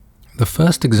The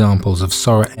first examples of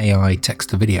Sora AI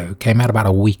text-to-video came out about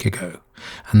a week ago,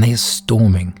 and they are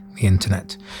storming the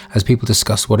internet as people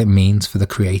discuss what it means for the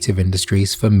creative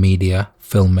industries, for media,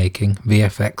 filmmaking,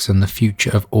 VFX, and the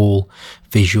future of all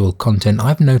visual content.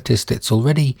 I've noticed it's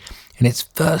already, in its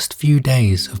first few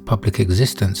days of public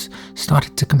existence,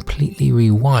 started to completely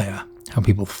rewire how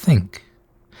people think.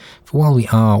 For while we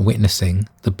are witnessing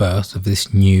the birth of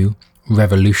this new,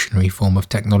 revolutionary form of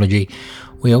technology,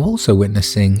 we are also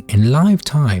witnessing in live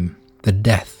time the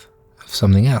death of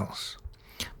something else.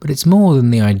 But it's more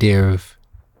than the idea of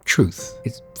truth.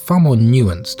 It's far more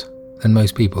nuanced than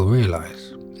most people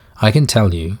realize. I can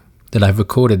tell you that I've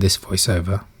recorded this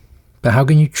voiceover, but how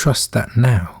can you trust that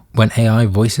now, when AI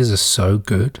voices are so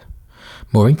good?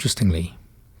 More interestingly,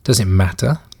 does it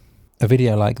matter? A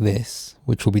video like this,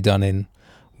 which will be done in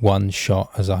one shot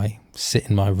as I sit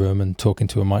in my room and talk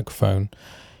into a microphone,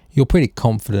 you're pretty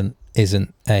confident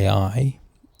isn't AI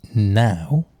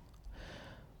now,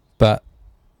 but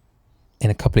in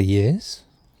a couple of years,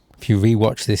 if you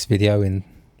rewatch this video in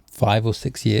 5 or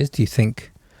 6 years, do you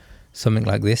think something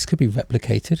like this could be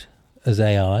replicated as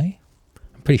AI?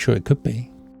 I'm pretty sure it could be.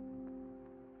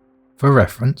 For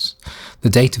reference, the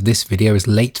date of this video is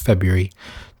late February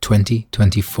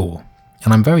 2024,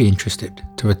 and I'm very interested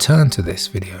to return to this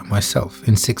video myself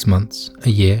in 6 months, a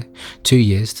year, 2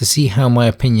 years, to see how my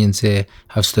opinions here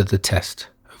have stood the test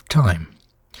of time.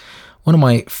 One of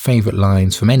my favourite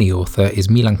lines from any author is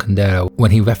Milan Kundera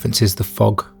when he references the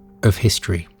fog of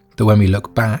history, that when we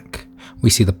look back,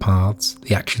 we see the paths,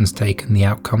 the actions taken, the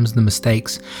outcomes, the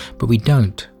mistakes, but we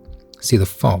don't see the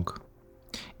fog.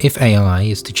 If AI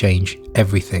is to change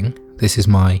everything, this is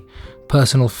my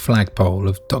personal flagpole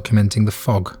of documenting the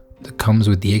fog that comes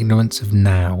with the ignorance of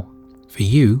now. For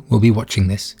you will be watching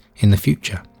this in the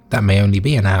future. That may only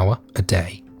be an hour, a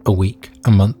day, a week,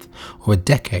 a month, or a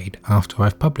decade after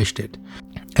I've published it.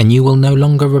 And you will no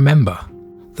longer remember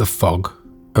the fog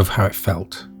of how it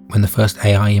felt when the first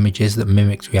AI images that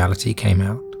mimicked reality came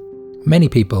out. Many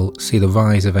people see the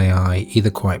rise of AI either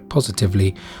quite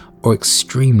positively or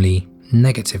extremely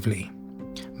negatively.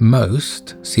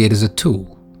 Most see it as a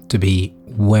tool to be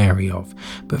wary of,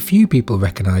 but few people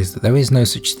recognise that there is no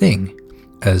such thing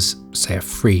as, say, a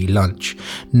free lunch.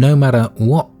 No matter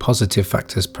what positive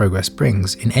factors progress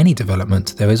brings in any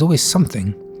development, there is always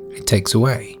something it takes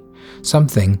away,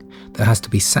 something that has to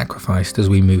be sacrificed as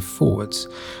we move forwards.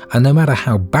 And no matter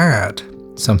how bad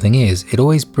something is, it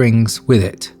always brings with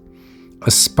it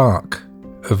a spark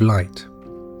of light.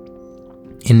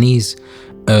 In these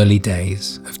early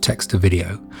days of text to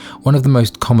video, one of the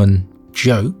most common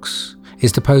jokes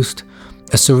is to post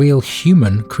a surreal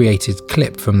human created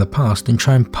clip from the past and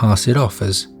try and pass it off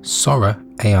as Sora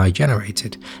AI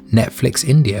generated. Netflix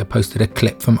India posted a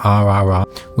clip from RRR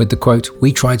with the quote,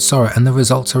 "We tried Sora and the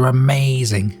results are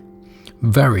amazing."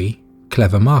 Very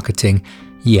clever marketing,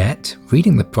 yet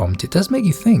reading the prompt it does make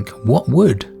you think, what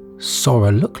would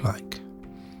Sora look like?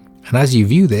 And as you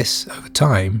view this over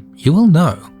time, you will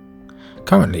know.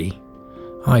 Currently,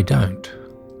 I don't.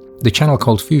 The channel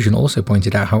Cold Fusion also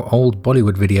pointed out how old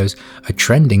Bollywood videos are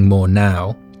trending more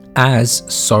now as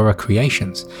Sora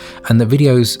creations, and the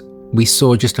videos we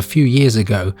saw just a few years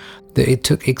ago, that it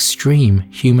took extreme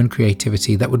human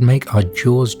creativity that would make our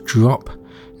jaws drop.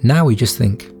 Now we just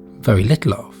think very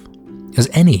little of, as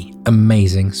any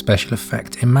amazing special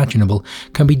effect imaginable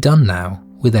can be done now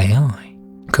with AI.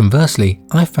 Conversely,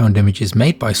 I found images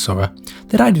made by Sora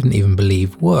that I didn't even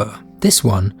believe were. This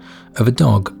one, of a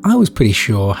dog, I was pretty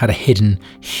sure had a hidden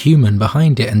human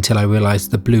behind it until I realised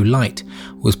the blue light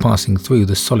was passing through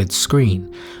the solid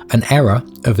screen, an error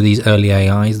over these early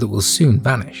AIs that will soon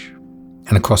vanish.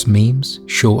 And across memes,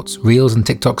 shorts, reels and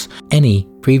TikToks, any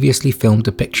previously filmed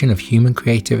depiction of human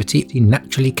creativity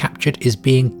naturally captured is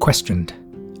being questioned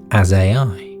as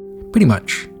AI. Pretty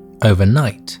much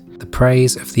overnight, the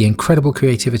praise of the incredible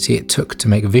creativity it took to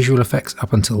make visual effects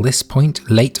up until this point,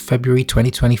 late February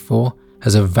 2024,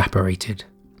 has evaporated.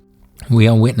 We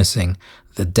are witnessing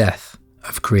the death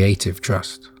of creative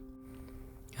trust.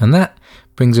 And that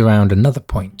brings around another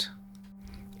point.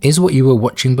 Is what you were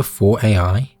watching before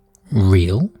AI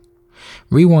real?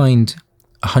 Rewind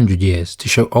 100 years to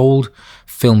show old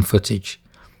film footage.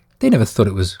 They never thought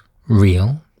it was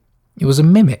real. It was a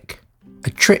mimic,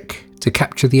 a trick to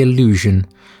capture the illusion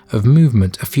of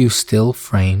movement, a few still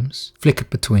frames flickered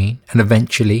between and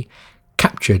eventually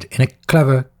captured in a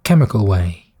clever chemical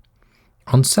way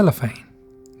on cellophane.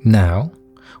 Now,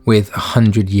 with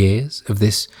 100 years of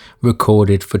this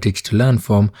recorded footage to learn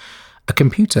from, a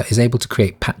computer is able to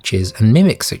create patches and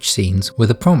mimic such scenes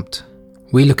with a prompt.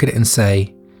 We look at it and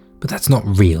say, but that's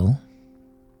not real.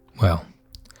 Well,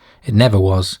 It never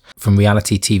was. From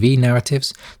reality TV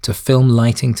narratives to film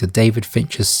lighting to David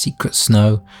Fincher's Secret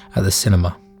Snow at the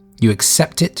cinema. You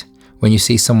accept it when you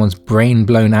see someone's brain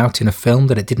blown out in a film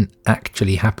that it didn't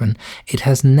actually happen. It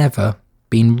has never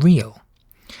been real.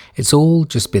 It's all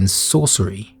just been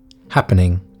sorcery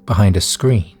happening behind a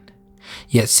screen.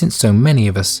 Yet since so many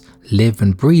of us live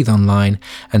and breathe online,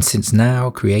 and since now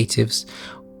creatives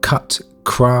cut,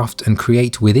 craft and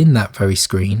create within that very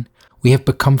screen, we have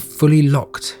become fully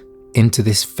locked into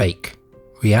this fake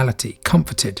reality,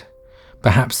 comforted,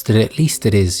 perhaps that at least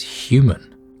it is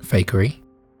human fakery.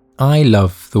 I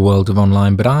love the world of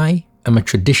online, but I am a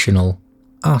traditional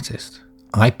artist.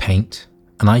 I paint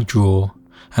and I draw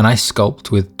and I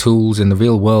sculpt with tools in the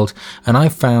real world, and I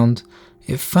found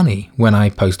it funny when I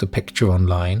post a picture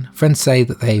online, friends say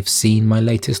that they've seen my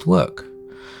latest work.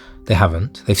 They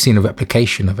haven't. They've seen a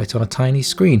replication of it on a tiny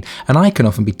screen, and I can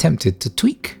often be tempted to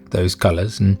tweak those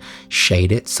colours and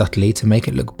shade it subtly to make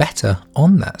it look better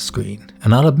on that screen.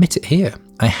 And I'll admit it here,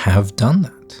 I have done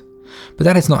that. But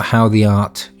that is not how the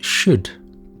art should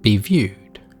be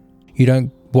viewed. You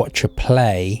don't watch a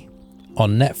play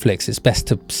on Netflix. It's best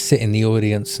to sit in the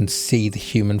audience and see the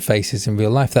human faces in real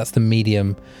life. That's the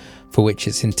medium for which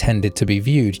it's intended to be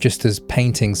viewed, just as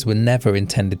paintings were never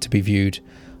intended to be viewed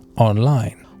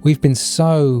online. We've been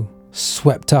so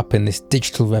swept up in this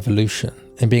digital revolution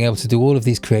and being able to do all of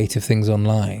these creative things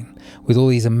online with all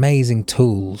these amazing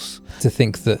tools to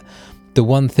think that the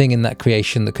one thing in that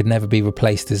creation that could never be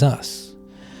replaced is us.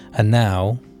 And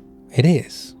now it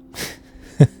is.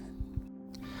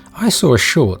 I saw a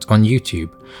short on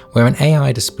YouTube where an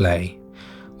AI display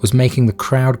was making the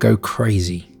crowd go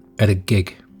crazy at a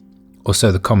gig. Or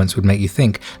so the comments would make you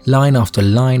think, line after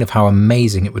line of how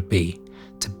amazing it would be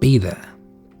to be there.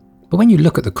 But when you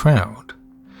look at the crowd,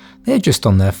 they're just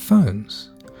on their phones,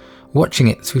 watching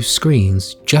it through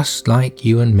screens just like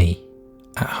you and me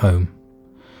at home.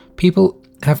 People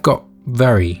have got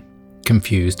very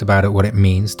confused about what it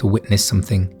means to witness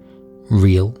something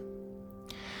real.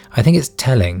 I think it's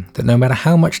telling that no matter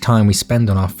how much time we spend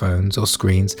on our phones or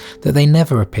screens, that they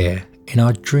never appear in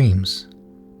our dreams.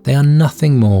 They are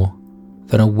nothing more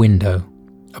than a window,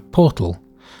 a portal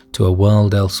to a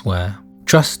world elsewhere.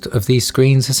 Trust of these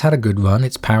screens has had a good run.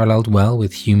 It's paralleled well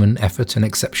with human effort and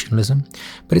exceptionalism,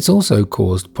 but it's also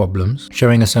caused problems,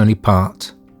 showing us only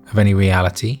part of any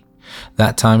reality.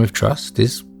 That time of trust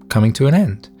is coming to an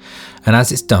end. And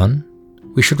as it's done,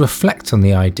 we should reflect on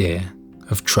the idea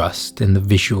of trust in the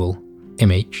visual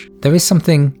image. There is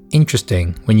something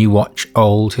interesting when you watch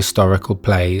old historical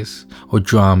plays or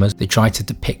dramas. They try to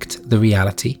depict the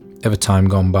reality of a time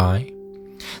gone by.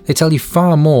 They tell you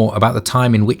far more about the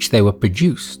time in which they were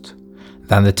produced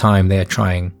than the time they are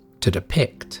trying to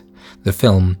depict. The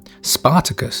film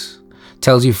Spartacus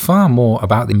tells you far more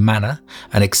about the manner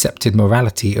and accepted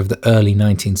morality of the early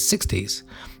 1960s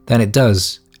than it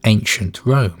does ancient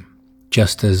Rome,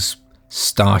 just as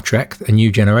Star Trek: A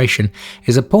New Generation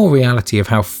is a poor reality of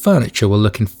how furniture will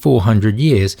look in 400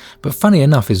 years, but funny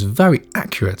enough is very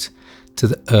accurate to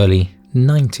the early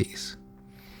 90s.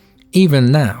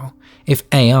 Even now, if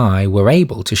AI were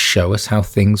able to show us how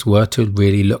things were to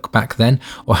really look back then,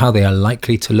 or how they are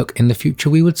likely to look in the future,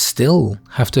 we would still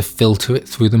have to filter it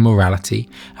through the morality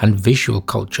and visual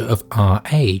culture of our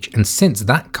age. And since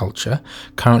that culture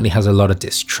currently has a lot of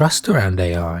distrust around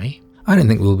AI, I don't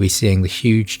think we'll be seeing the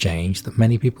huge change that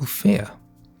many people fear.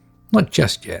 Not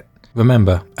just yet.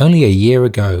 Remember, only a year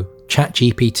ago,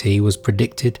 ChatGPT was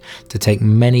predicted to take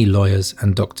many lawyers'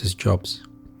 and doctors' jobs.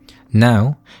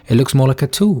 Now, it looks more like a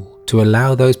tool to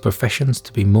allow those professions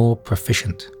to be more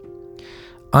proficient.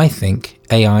 I think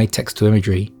AI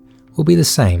text-to-imagery will be the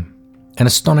same. An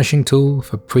astonishing tool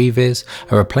for previs,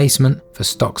 a replacement for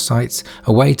stock sites,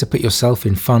 a way to put yourself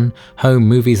in fun home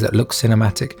movies that look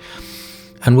cinematic,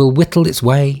 and will whittle its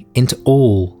way into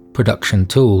all production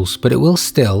tools, but it will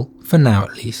still, for now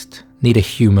at least, need a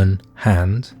human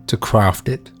hand to craft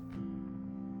it.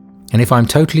 And if I'm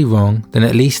totally wrong, then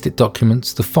at least it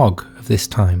documents the fog of this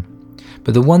time.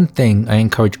 But the one thing I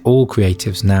encourage all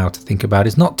creatives now to think about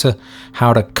is not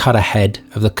how to cut ahead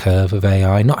of the curve of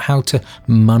AI, not how to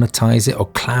monetize it or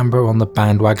clamber on the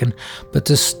bandwagon, but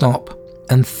to stop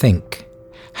and think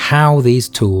how these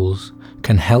tools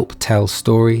can help tell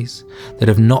stories that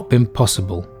have not been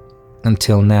possible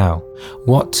until now.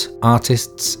 What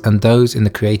artists and those in the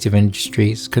creative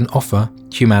industries can offer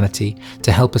humanity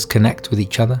to help us connect with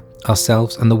each other,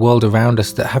 ourselves, and the world around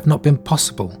us that have not been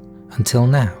possible until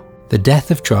now. The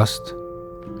death of trust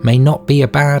may not be a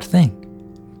bad thing.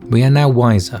 We are now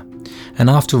wiser. And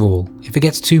after all, if it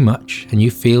gets too much and you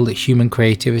feel that human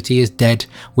creativity is dead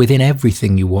within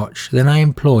everything you watch, then I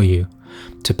implore you,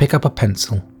 to pick up a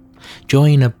pencil,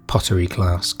 join a pottery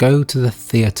class, go to the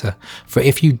theatre, for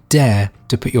if you dare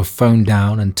to put your phone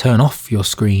down and turn off your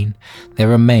screen, there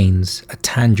remains a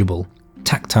tangible,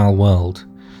 tactile world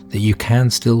that you can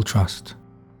still trust.